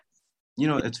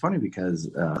It's funny because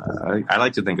I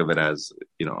like to think of it as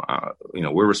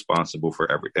we're responsible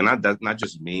for everything. Not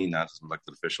just me, not as an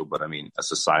elected official, but I mean a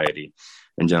society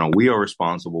in general. We are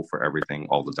responsible for everything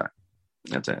all the time.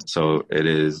 That's it. So it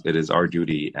is our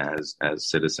duty as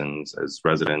citizens, as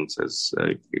residents, as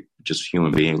just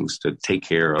human beings to take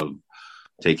care of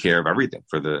everything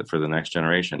for the next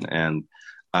generation. And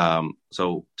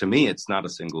so to me, it's not a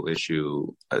single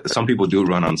issue. Some people do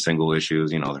run on single issues.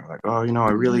 They're like, oh,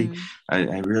 I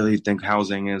really think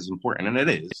housing is important, and it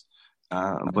is.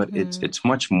 But it's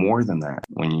much more than that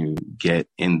when you get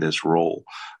in this role.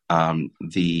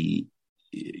 We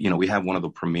have one of the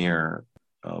premier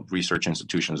research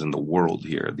institutions in the world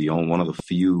here. One of the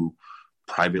few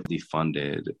privately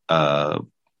funded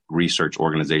research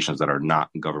organizations that are not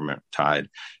government tied.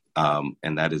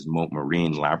 And that is Mote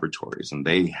Marine Laboratories, and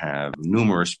they have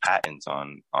numerous patents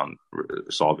on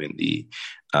solving the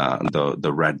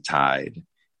red tide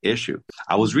issue.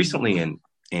 I was recently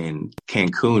in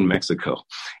Cancun, Mexico,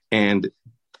 and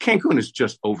Cancun is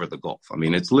just over the Gulf. I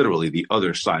mean, it's literally the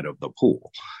other side of the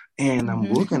pool. And I'm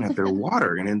looking at their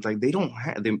water, and it's like they don't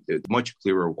have much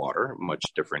clearer water, much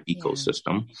different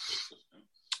ecosystem.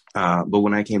 But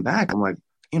when I came back, I'm like,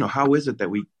 how is it that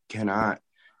we cannot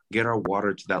get our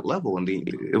water to that level? And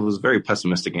it was a very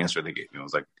pessimistic answer they gave me. I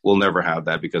was like, we'll never have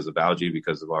that because of algae,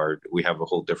 because of we have a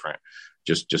whole different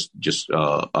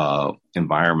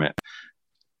environment.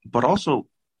 But also,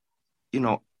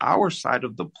 our side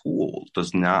of the pool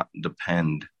does not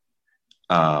depend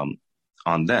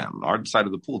on them. Our side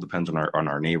of the pool depends on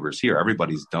our neighbors here.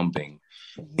 Everybody's dumping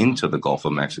into the Gulf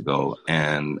of Mexico.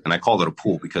 And I call it a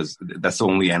pool because that's the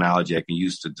only analogy I can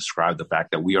use to describe the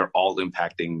fact that we are all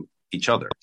impacting each other.